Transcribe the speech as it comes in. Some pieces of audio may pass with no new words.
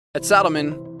At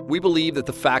Saddlemen, we believe that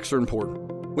the facts are important.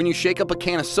 When you shake up a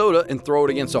can of soda and throw it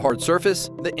against a hard surface,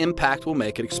 the impact will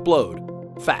make it explode.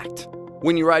 Fact.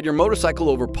 When you ride your motorcycle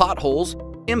over potholes,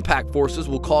 impact forces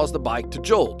will cause the bike to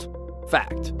jolt.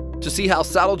 Fact. To see how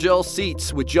saddle gel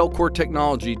seats with gel core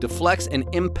technology deflects and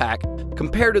impact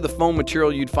compared to the foam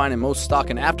material you'd find in most stock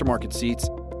and aftermarket seats,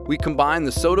 we combined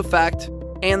the soda fact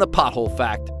and the pothole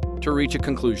fact to reach a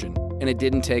conclusion, and it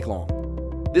didn't take long.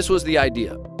 This was the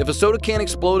idea. If a soda can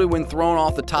exploded when thrown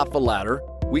off the top of a ladder,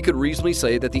 we could reasonably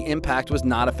say that the impact was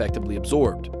not effectively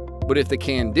absorbed. But if the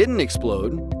can didn't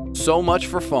explode, so much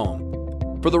for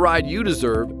foam. For the ride you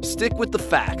deserve, stick with the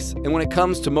facts, and when it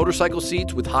comes to motorcycle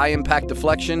seats with high impact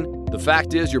deflection, the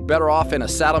fact is you're better off in a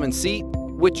Saddlemen seat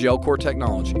with gel core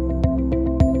technology.